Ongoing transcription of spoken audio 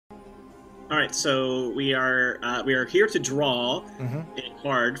All right, so we are here to draw Mm-hmm. a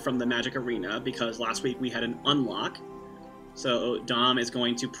card from the Magic Arena because last week we had an unlock. So Dom is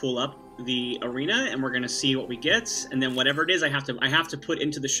going to pull up the arena, and we're going to see what we get, and then whatever it is, I have to put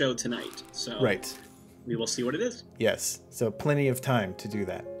into the show tonight. So Right. we will see what it is. Yes. So plenty of time to do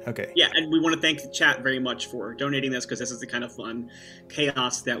that. Okay. Yeah, and we want to thank the chat very much for donating this because this is the kind of fun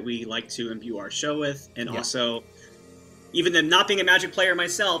chaos that we like to imbue our show with, and Yeah. also. Even then, not being a Magic player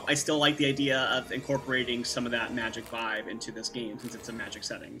myself, I still like the idea of incorporating some of that Magic vibe into this game since it's a Magic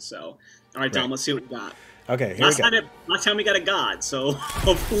setting. So, all right, Dom, let's see what we got. Okay, here we go. Last time we got a God, so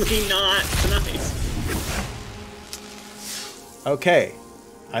hopefully not tonight. Okay,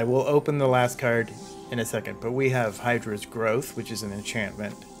 I will open the last card in a second, but we have Hydra's Growth, which is an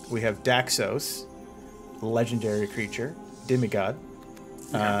enchantment. We have Daxos, legendary creature, demigod.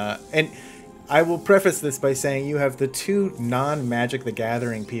 And I will preface this by saying you have the two non-Magic the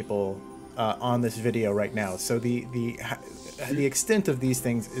Gathering people on this video right now, so the extent of these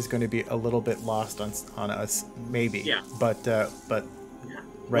things is going to be a little bit lost on us, maybe. Yeah. But yeah.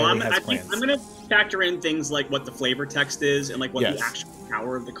 Riley Well, has plans. I'm going to factor in things like what the flavor text is and like what Yes. the actual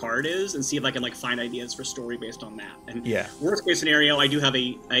power of the card is, and see if I can like find ideas for story based on that. And Yeah. worst case scenario, I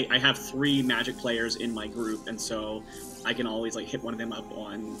have 3 Magic players in my group, and so I can always like hit one of them up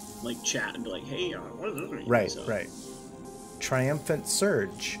on like chat and be like, "Hey, what is this?" Right, So, right. Triumphant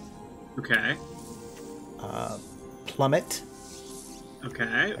Surge, Okay. Plummet.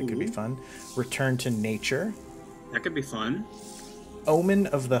 Okay. That could be fun. Return to Nature. That could be fun. Omen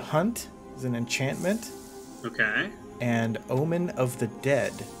of the Hunt is an enchantment. Okay. And Omen of the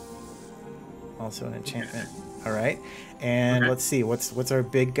Dead, also an enchantment. Okay. All right. And let's see, what's our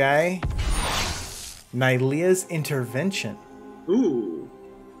big guy? Nylea's Intervention. Ooh.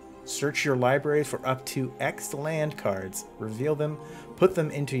 Search your library for up to X land cards. Reveal them, put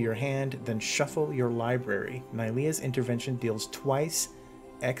them into your hand, then shuffle your library. Nylea's Intervention deals twice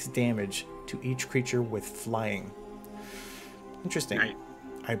X damage to each creature with flying. Interesting. Right.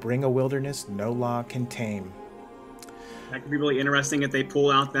 I bring a wilderness no law can tame. That could be really interesting if they pull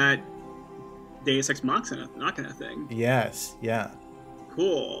out that Deus Ex Machina thing. Yes, yeah.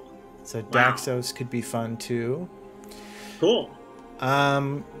 Cool. So Daxos could be fun too. Cool.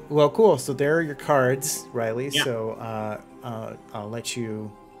 Well, cool. So there are your cards, Riley. Yeah. So I'll let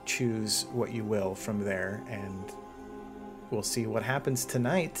you choose what you will from there, and we'll see what happens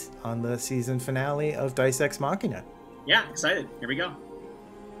tonight on the season finale of Deus Ex Machina. Yeah, excited. Here we go.